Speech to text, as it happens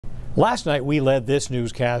Last night, we led this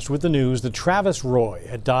newscast with the news that Travis Roy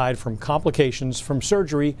had died from complications from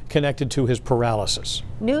surgery connected to his paralysis.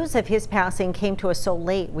 News of his passing came to us so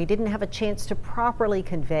late, we didn't have a chance to properly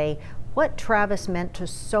convey what Travis meant to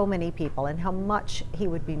so many people and how much he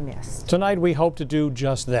would be missed. Tonight, we hope to do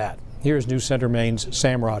just that. Here's News Center Maine's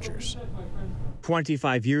Sam Rogers.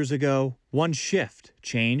 25 years ago, one shift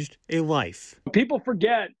changed a life. People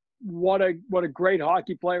forget what a great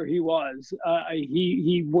hockey player he was.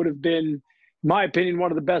 He would have been, in my opinion,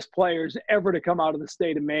 one of the best players ever to come out of the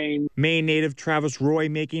state of Maine. Maine native Travis Roy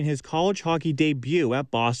making his college hockey debut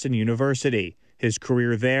at Boston University. His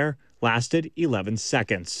career there lasted 11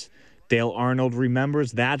 seconds. Dale Arnold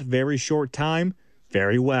remembers that very short time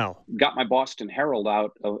very well. Got my Boston Herald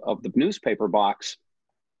out of the newspaper box,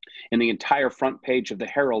 and the entire front page of the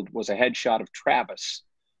Herald was a headshot of Travis.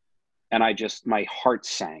 And my heart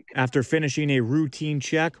sank. After finishing a routine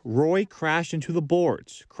check, Roy crashed into the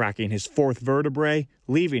boards, cracking his fourth vertebrae,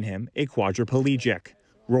 leaving him a quadriplegic.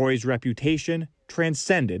 Roy's reputation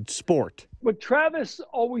transcended sport. What Travis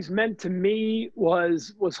always meant to me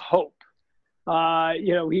was hope.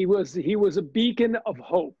 He was a beacon of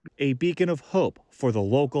hope. A beacon of hope for the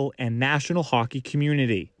local and national hockey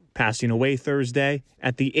community, passing away Thursday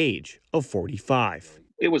at the age of 45.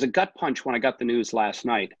 It was a gut punch when I got the news last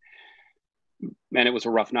night. And it was a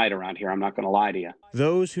rough night around here, I'm not going to lie to you.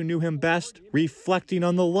 Those who knew him best reflecting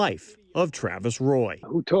on the life of Travis Roy,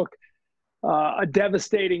 who took a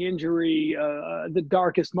devastating injury, the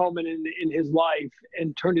darkest moment in his life,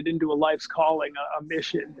 and turned it into a life's calling, a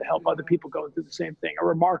mission to help other people go through the same thing. A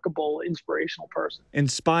remarkable, inspirational person.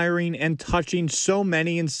 Inspiring and touching so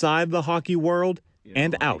many inside the hockey world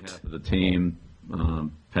and out. On behalf of the team,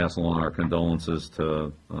 pass along our condolences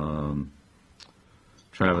to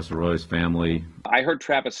Travis Roy's family. I heard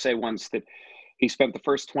Travis say once that he spent the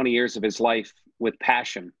first 20 years of his life with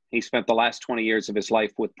passion. He spent the last 20 years of his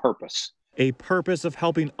life with purpose. A purpose of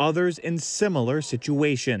helping others in similar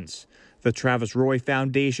situations. The Travis Roy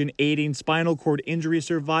Foundation aiding spinal cord injury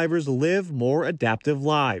survivors live more adaptive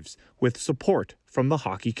lives with support from the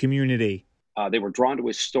hockey community. They were drawn to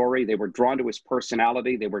his story. They were drawn to his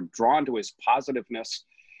personality. They were drawn to his positiveness.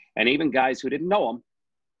 And even guys who didn't know him,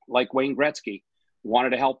 like Wayne Gretzky,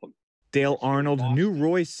 wanted to help him. Dale Arnold knew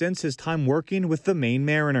Roy since his time working with the Maine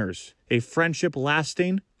Mariners, a friendship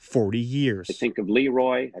lasting 40 years. I think of Lee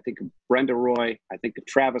Roy, I think of Brenda Roy, I think of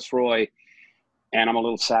Travis Roy, and I'm a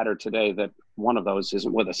little sadder today that one of those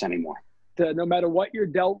isn't with us anymore. No matter what you're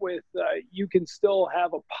dealt with, you can still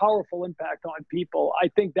have a powerful impact on people. I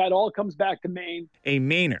think that all comes back to Maine. A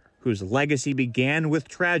Mainer whose legacy began with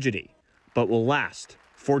tragedy, but will last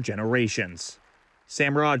for generations.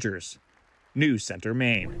 Sam Rogers, News Center,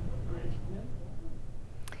 Maine.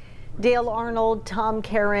 Dale Arnold, Tom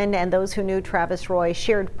Karen, and those who knew Travis Roy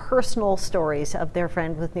shared personal stories of their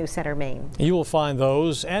friend with News Center, Maine. You will find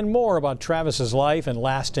those and more about Travis's life and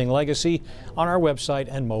lasting legacy on our website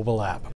and mobile app.